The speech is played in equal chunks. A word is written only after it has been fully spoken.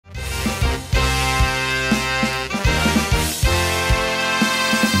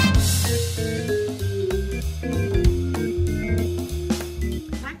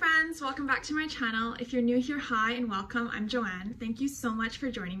back to my channel. If you're new here, hi and welcome. I'm Joanne. Thank you so much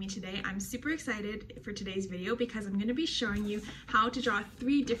for joining me today. I'm super excited for today's video because I'm going to be showing you how to draw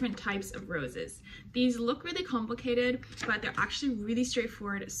 3 different types of roses. These look really complicated, but they're actually really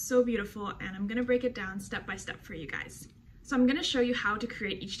straightforward, so beautiful, and I'm going to break it down step by step for you guys. So I'm going to show you how to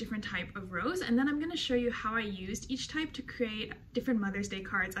create each different type of rose, and then I'm going to show you how I used each type to create different Mother's Day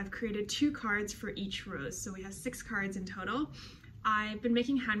cards. I've created 2 cards for each rose, so we have 6 cards in total. I've been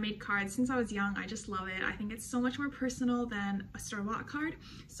making handmade cards since I was young. I just love it. I think it's so much more personal than a store-bought card.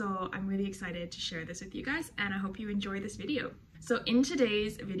 So I'm really excited to share this with you guys, and I hope you enjoy this video. So in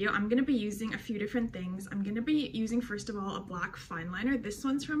today's video, I'm going to be using a few different things. I'm going to be using, first of all, a black fine liner. This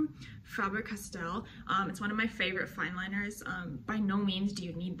one's from Faber-Castell. It's one of my favorite fine liners. By no means do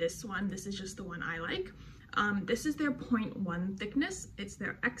you need this one. This is just the one I like. This is their 0.1 thickness. It's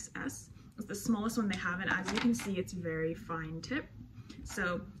their XS. It's the smallest one they have, and as you can see, it's very fine tip.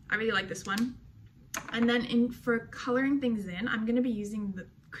 So I really like this one. And then for coloring things in, I'm going to be using the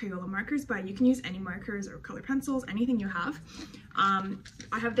Crayola markers, but you can use any markers or color pencils, anything you have.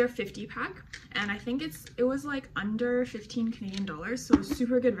 I have their 50 pack, and I think it was like under 15 Canadian dollars, so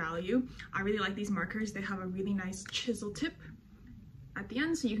super good value. I really like these markers. They have a really nice chisel tip at the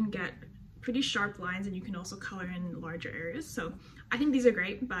end, so you can get pretty sharp lines, and you can also color in larger areas. So I think these are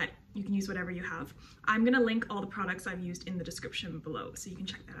great, but you can use whatever you have. I'm gonna link all the products I've used in the description below, so you can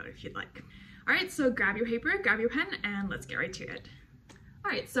check that out if you'd like. All right, so grab your paper, grab your pen, and let's get right to it. All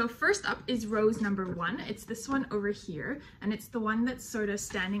right, so first up is rose number 1. It's this one over here, and it's the one that's sort of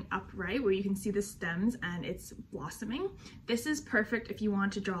standing upright where you can see the stems and it's blossoming. This is perfect if you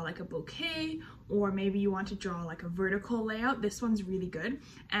want to draw like a bouquet, or maybe you want to draw like a vertical layout. This one's really good,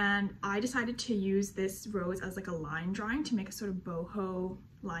 and I decided to use this rose as like a line drawing to make a sort of boho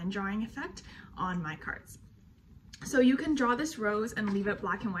line drawing effect on my cards. So you can draw this rose and leave it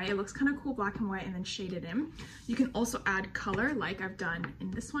black and white. It looks kind of cool black and white, and then shade it in. You can also add color like I've done in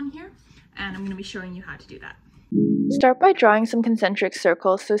this one here, and I'm going to be showing you how to do that. Start by drawing some concentric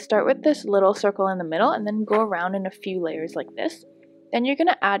circles. So start with this little circle in the middle and then go around in a few layers like this. Then you're going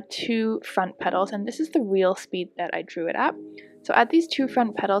to add 2 front petals, and this is the real speed that I drew it at. So add these 2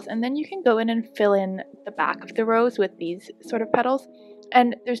 front petals, and then you can go in and fill in the back of the rose with these sort of petals.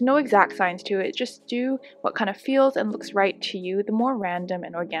 And there's no exact science to it, just do what kind of feels and looks right to you. The more random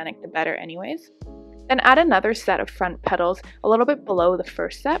and organic, the better anyways. Then add another set of front petals a little bit below the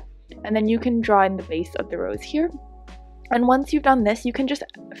first set, and then you can draw in the base of the rose here. And once you've done this, you can just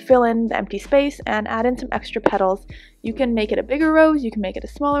fill in the empty space and add in some extra petals. You can make it a bigger rose, you can make it a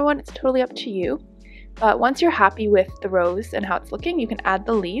smaller one, it's totally up to you. But once you're happy with the rose and how it's looking, you can add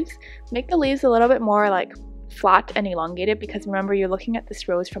the leaves. Make the leaves a little bit more like flat and elongated, because remember, you're looking at this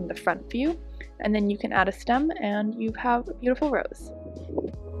rose from the front view. And then you can add a stem and you have a beautiful rose.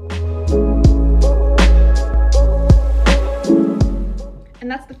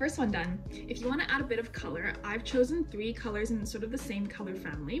 And that's the first one done. If you want to add a bit of color, I've chosen 3 colors in sort of the same color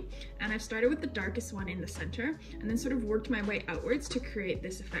family, and I've started with the darkest one in the center and then sort of worked my way outwards to create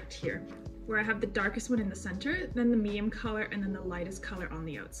this effect here, where I have the darkest one in the center, then the medium color, and then the lightest color on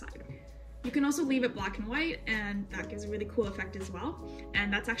the outside. You can also leave it black and white, and that gives a really cool effect as well.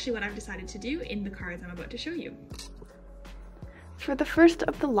 And that's actually what I've decided to do in the cards I'm about to show you. For the first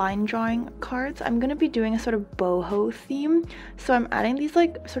of the line drawing cards, I'm going to be doing a sort of boho theme. So I'm adding these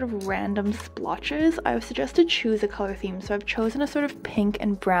like sort of random splotches. I would suggest to choose a color theme. So I've chosen a sort of pink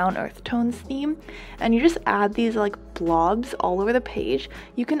and brown earth tones theme. And you just add these like blobs all over the page.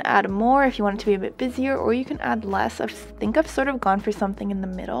 You can add more if you want it to be a bit busier, or you can add less. I think I've sort of gone for something in the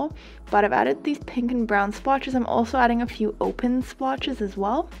middle, but I've added these pink and brown splotches. I'm also adding a few open splotches as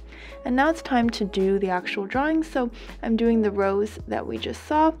well. And now it's time to do the actual drawing. So I'm doing the rose that we just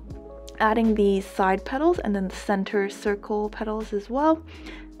saw, adding these side petals and then the center circle petals as well.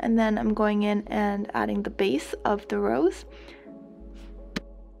 And then I'm going in and adding the base of the rose.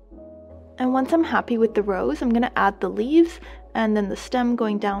 And once I'm happy with the rose, I'm going to add the leaves and then the stem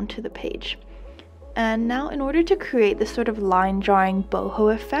going down to the page. And now in order to create this sort of line drawing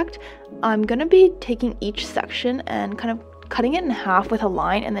boho effect, I'm going to be taking each section and kind of cutting it in half with a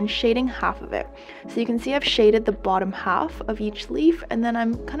line and then shading half of it. So you can see I've shaded the bottom half of each leaf, and then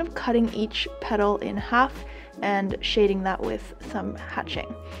I'm kind of cutting each petal in half and shading that with some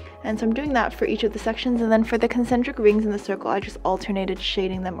hatching. And so I'm doing that for each of the sections, and then for the concentric rings in the circle, I just alternated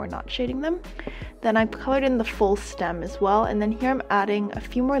shading them or not shading them. Then I've colored in the full stem as well, and then here I'm adding a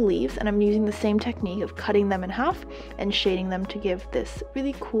few more leaves, and I'm using the same technique of cutting them in half and shading them to give this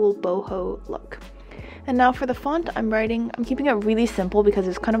really cool boho look. And now for the font, I'm keeping it really simple because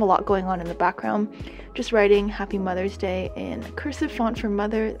there's kind of a lot going on in the background. Just writing Happy Mother's Day in cursive font for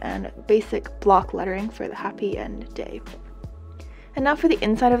mother and basic block lettering for the happy and day. And now for the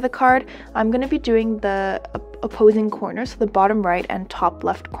inside of the card, I'm going to be doing the opposing corners, so the bottom right and top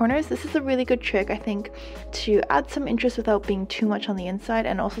left corners. This is a really good trick, I think, to add some interest without being too much on the inside,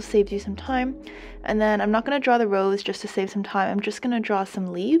 and also saves you some time. And then I'm not going to draw the rose just to save some time. I'm just going to draw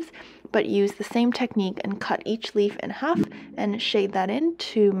some leaves, but use the same technique and cut each leaf in half and shade that in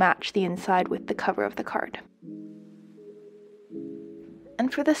to match the inside with the cover of the card.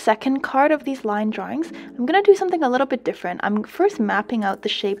 And for the second card of these line drawings, I'm going to do something a little bit different. I'm first mapping out the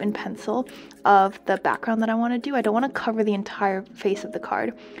shape in pencil of the background that I want to do. I don't want to cover the entire face of the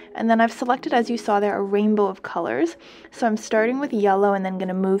card. And then I've selected, as you saw there, a rainbow of colors. So I'm starting with yellow and then going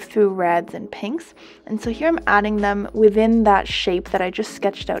to move through reds and pinks. And so here I'm adding them within that shape that I just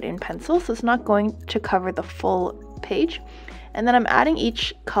sketched out in pencil. So it's not going to cover the full page. And then I'm adding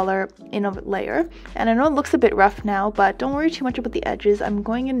each color in a layer, and I know it looks a bit rough now, but don't worry too much about the edges. I'm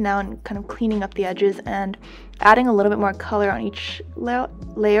going in now and kind of cleaning up the edges and adding a little bit more color on each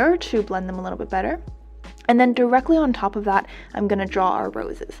layer to blend them a little bit better. And then directly on top of that, I'm going to draw our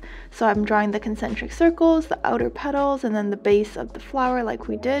roses. So I'm drawing the concentric circles, the outer petals, and then the base of the flower like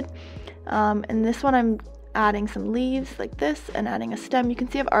we did. And this one I'm adding some leaves like this and adding a stem. You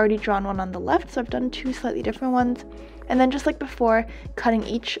can see I've already drawn one on the left, so I've done two slightly different ones. And then just like before, cutting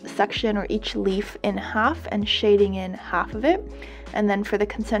each section or each leaf in half and shading in half of it. And then for the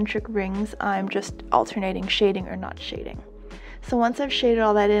concentric rings, I'm just alternating shading or not shading. So once I've shaded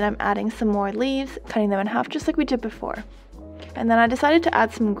all that in, I'm adding some more leaves, cutting them in half just like we did before. And then I decided to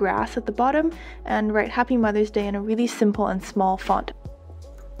add some grass at the bottom and write Happy Mother's Day in a really simple and small font.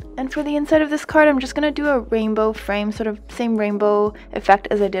 And for the inside of this card, I'm just going to do a rainbow frame, sort of same rainbow effect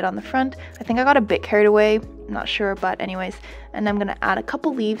as I did on the front. I think I got a bit carried away, I'm not sure, but anyways. And I'm going to add a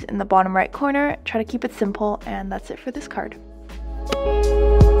couple leaves in the bottom right corner, try to keep it simple, and that's it for this card.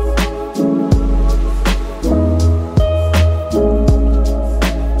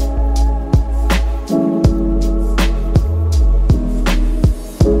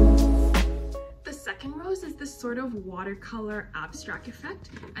 Sort of watercolor abstract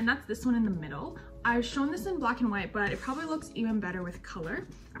effect, and that's this one in the middle. I've shown this in black and white, but it probably looks even better with color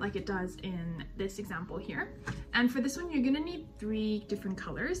like it does in this example here. And for this one, you're gonna need 3 different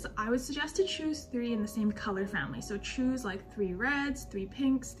colors. I would suggest to choose 3 in the same color family. So choose like 3 reds, 3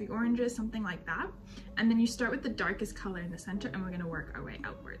 pinks, 3 oranges, something like that. And then you start with the darkest color in the center, and we're gonna work our way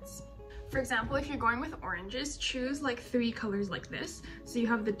outwards. For example, if you're going with oranges, choose like 3 colors like this. So you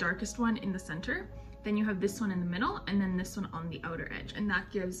have the darkest one in the center, then you have this one in the middle, and then this one on the outer edge. And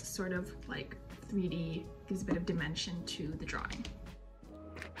that gives sort of like 3D, gives a bit of dimension to the drawing.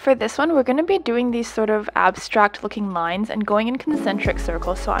 For this one, we're going to be doing these sort of abstract looking lines and going in concentric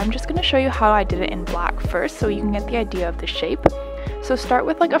circles. So I'm just going to show you how I did it in black first so you can get the idea of the shape. So start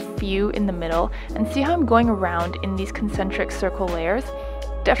with like a few in the middle and see how I'm going around in these concentric circle layers.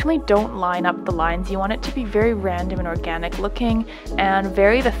 Definitely don't line up the lines. You want it to be very random and organic looking, and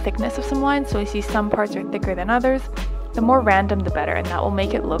vary the thickness of some lines. So you see some parts are thicker than others. The more random the better, and that will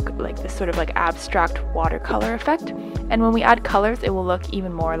make it look like this sort of like abstract watercolor effect. And when we add colors, it will look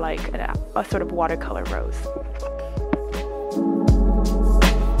even more like a sort of watercolor rose.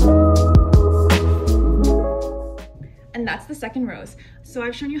 And that's the second rose. So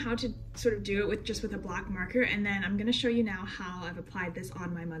I've shown you how to sort of do it with a black marker, and then I'm going to show you now how I've applied this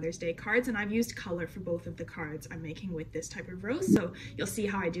on my Mother's Day cards, and I've used color for both of the cards I'm making with this type of rose, so you'll see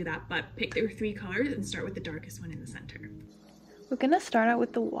how I do that. But pick your 3 colors and start with the darkest one in the center. We're going to start out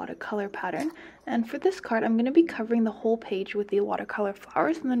with the watercolor pattern, and for this card I'm going to be covering the whole page with the watercolor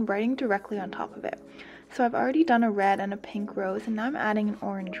flowers and then writing directly on top of it. So I've already done a red and a pink rose, and now I'm adding an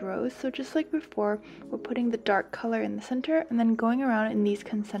orange rose. So just like before, we're putting the dark color in the center and then going around in these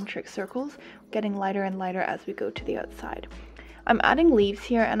concentric circles, getting lighter and lighter as we go to the outside. I'm adding leaves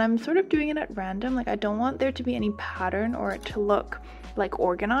here, and I'm sort of doing it at random. Like, I don't want there to be any pattern or it to look like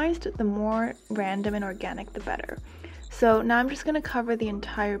organized. The more random and organic, the better. So now I'm just going to cover the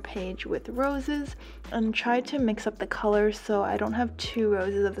entire page with roses and try to mix up the colors so I don't have 2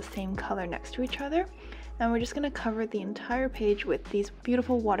 roses of the same color next to each other. And we're just going to cover the entire page with these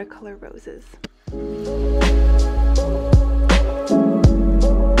beautiful watercolor roses.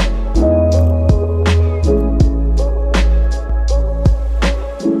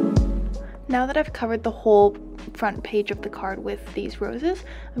 Now that I've covered the whole front page of the card with these roses,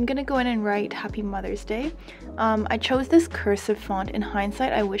 I'm gonna go in and write Happy Mother's Day. I chose this cursive font. In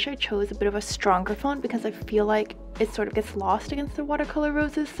hindsight, I wish I chose a bit of a stronger font because I feel like it sort of gets lost against the watercolor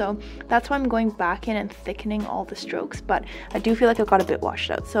roses, so that's why I'm going back in and thickening all the strokes, but I do feel like it got a bit washed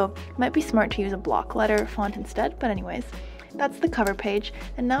out, so it might be smart to use a block letter font instead. But anyways, that's the cover page.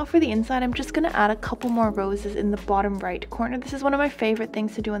 And now for the inside, I'm just going to add a couple more roses in the bottom right corner. This is one of my favorite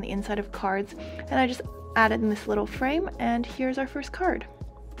things to do on the inside of cards, and I just added in this little frame, and here's our first card.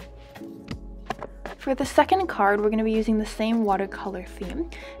 For the second card, we're going to be using the same watercolor theme,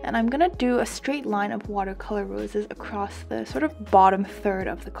 and I'm going to do a straight line of watercolor roses across the sort of bottom third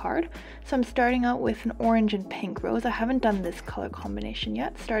of the card. So I'm starting out with an orange and pink rose. I haven't done this color combination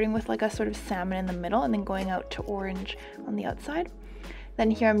yet, starting with like a sort of salmon in the middle and then going out to orange on the outside. Then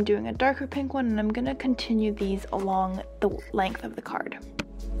here I'm doing a darker pink one, and I'm going to continue these along the length of the card.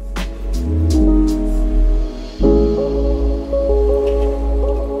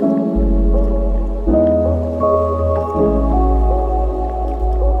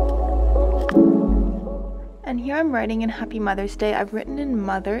 And here I'm writing in Happy Mother's Day. I've written in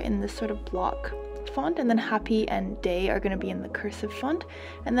Mother in this sort of block font, and then Happy and Day are going to be in the cursive font.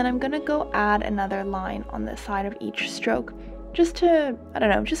 And then I'm going to go add another line on the side of each stroke, just to, I don't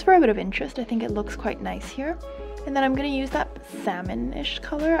know, just for a bit of interest. I think it looks quite nice here. And then I'm going to use that salmon-ish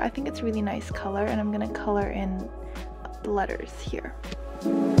color. I think it's a really nice color, and I'm going to color in the letters here.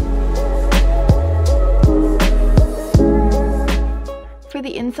 For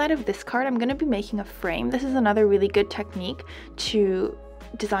the inside of this card, I'm going to be making a frame. This is another really good technique to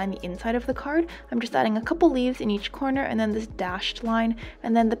design the inside of the card. I'm just adding a couple leaves in each corner and then this dashed line,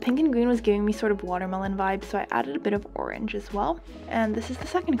 and then the pink and green was giving me sort of watermelon vibes, so I added a bit of orange as well. And this is the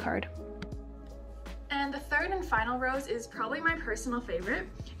second card. And the third and final rose is probably my personal favorite.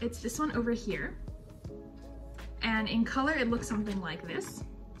 It's this one over here. And in color, it looks something like this.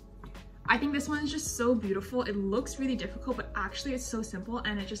 I think this one is just so beautiful. It looks really difficult, but actually it's so simple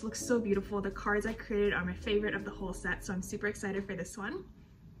and it just looks so beautiful. The cards I created are my favorite of the whole set, so I'm super excited for this one.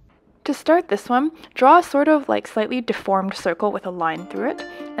 To start this one, draw a sort of like slightly deformed circle with a line through it,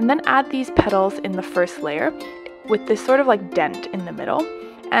 and then add these petals in the first layer with this sort of like dent in the middle.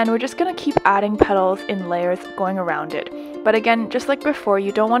 And we're just going to keep adding petals in layers going around it. But again, just like before,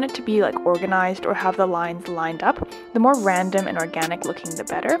 you don't want it to be like organized or have the lines lined up. The more random and organic looking, the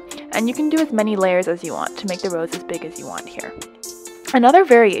better. And you can do as many layers as you want to make the rose as big as you want here. Another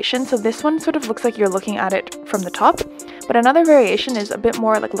variation, so this one sort of looks like you're looking at it from the top, but another variation is a bit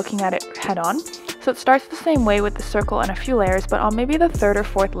more like looking at it head on. So it starts the same way with the circle and a few layers, but on maybe the third or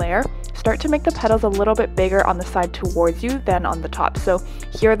fourth layer, start to make the petals a little bit bigger on the side towards you than on the top. So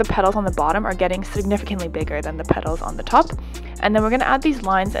here the petals on the bottom are getting significantly bigger than the petals on the top. And then we're going to add these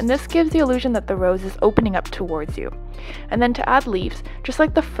lines, and this gives the illusion that the rose is opening up towards you. And then to add leaves, just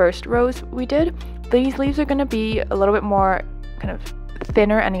like the first rose we did, these leaves are going to be a little bit more kind of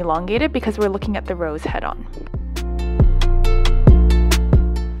thinner and elongated because we're looking at the rose head on.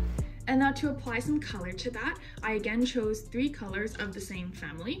 And now to apply some color to that, I again chose 3 colors of the same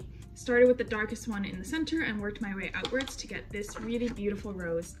family. Started with the darkest one in the center and worked my way outwards to get this really beautiful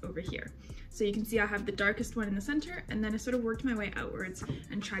rose over here. So you can see I have the darkest one in the center, and then I sort of worked my way outwards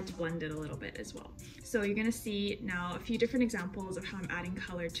and tried to blend it a little bit as well. So you're gonna see now a few different examples of how I'm adding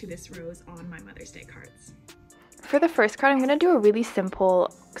color to this rose on my Mother's Day cards. For the first card, I'm going to do a really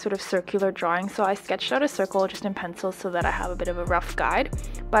simple sort of circular drawing. So I sketched out a circle just in pencil so that I have a bit of a rough guide.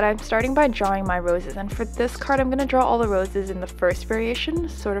 But I'm starting by drawing my roses. And for this card, I'm going to draw all the roses in the first variation,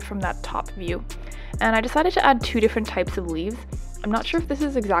 sort of from that top view. And I decided to add 2 different types of leaves. I'm not sure if this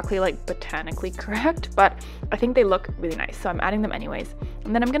is exactly like botanically correct, but I think they look really nice, so I'm adding them anyways.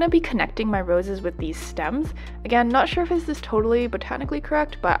 And then I'm going to be connecting my roses with these stems. Again, not sure if this is totally botanically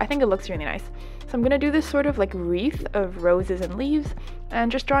correct, but I think it looks really nice. So I'm going to do this sort of like wreath of roses and leaves,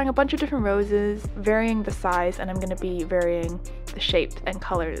 and just drawing a bunch of different roses, varying the size, and I'm going to be varying the shape and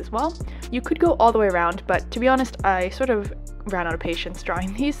colors as well. You could go all the way around, but to be honest, I sort of ran out of patience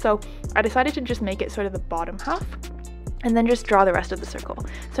drawing these, so I decided to just make it sort of the bottom half, and then just draw the rest of the circle.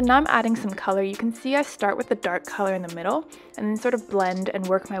 So now I'm adding some color. You can see I start with the dark color in the middle, and then sort of blend and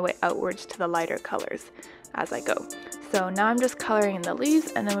work my way outwards to the lighter colors as I go. So now I'm just coloring in the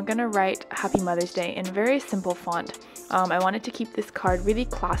leaves, and then we're gonna write Happy Mother's Day in very simple font. I wanted to keep this card really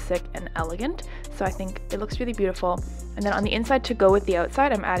classic and elegant, so I think it looks really beautiful. And then on the inside, to go with the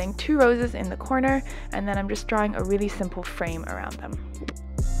outside, I'm adding 2 roses in the corner, and then I'm just drawing a really simple frame around them.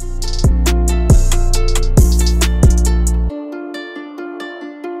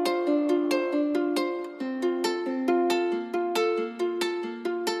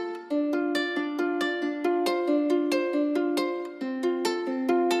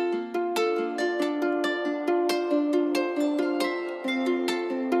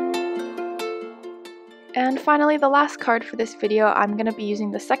 And finally, the last card for this video, I'm going to be using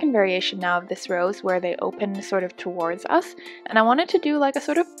the second variation now of this rose where they open sort of towards us. And I wanted to do like a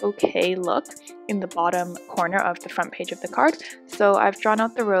sort of bouquet look in the bottom corner of the front page of the card. So I've drawn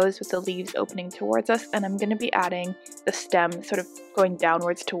out the rose with the leaves opening towards us, and I'm going to be adding the stem sort of going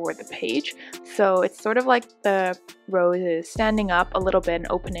downwards toward the page. So it's sort of like the rose is standing up a little bit and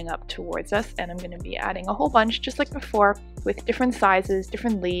opening up towards us, and I'm going to be adding a whole bunch just like before with different sizes,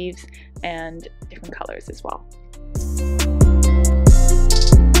 different leaves, and different colors as well.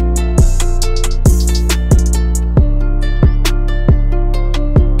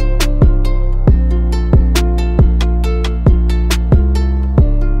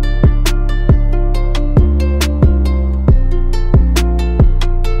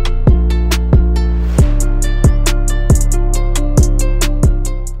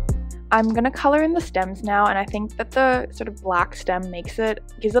 I'm going to color in the stems now, and I think that the sort of black stem gives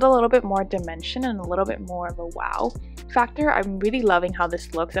it a little bit more dimension and a little bit more of a wow factor. I'm really loving how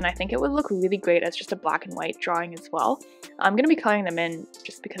this looks, and I think it would look really great as just a black and white drawing as well. I'm going to be coloring them in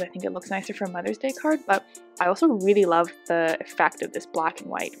just because I think it looks nicer for a Mother's Day card, but I also really love the effect of this black and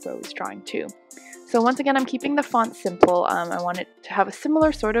white rose drawing too. So once again, I'm keeping the font simple. I want it to have a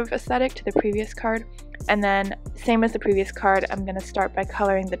similar sort of aesthetic to the previous card. And then, same as the previous card, I'm going to start by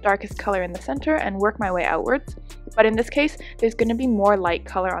coloring the darkest color in the center and work my way outwards. But in this case, there's going to be more light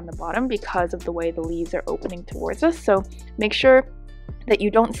color on the bottom because of the way the leaves are opening towards us. So make sure that you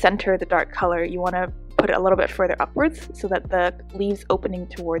don't center the dark color. You want to put it a little bit further upwards so that the leaves opening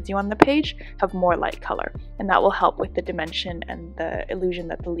towards you on the page have more light color, and that will help with the dimension and the illusion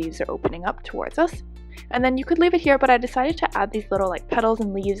that the leaves are opening up towards us. And then you could leave it here, but I decided to add these little like petals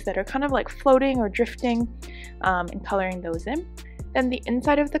and leaves that are kind of like floating or drifting, and coloring those in. Then the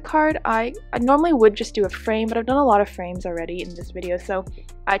inside of the card, I normally would just do a frame, but I've done a lot of frames already in this video, so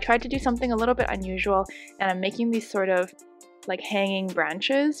I tried to do something a little bit unusual, and I'm making these sort of like hanging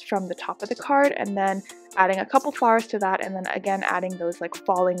branches from the top of the card, and then adding a couple flowers to that, and then again adding those like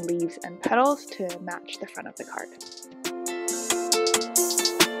falling leaves and petals to match the front of the card.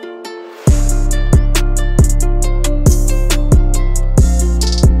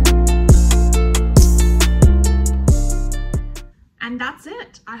 And that's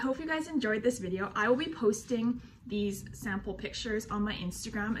it. I hope you guys enjoyed this video. I will be posting these sample pictures on my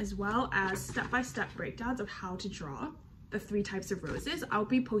Instagram, as well as step-by-step breakdowns of how to draw the 3 types of roses. I'll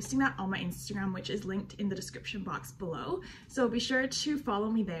be posting that on my Instagram, which is linked in the description box below. So be sure to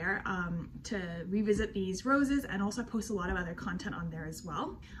follow me there to revisit these roses, and also I post a lot of other content on there as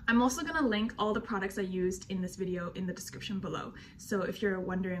well. I'm also gonna link all the products I used in this video in the description below. So if you're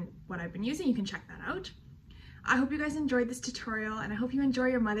wondering what I've been using, you can check that out. I hope you guys enjoyed this tutorial, and I hope you enjoy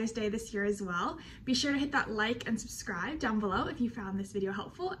your Mother's Day this year as well. Be sure to hit that like and subscribe down below if you found this video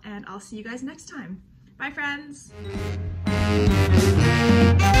helpful, and I'll see you guys next time. Bye, friends!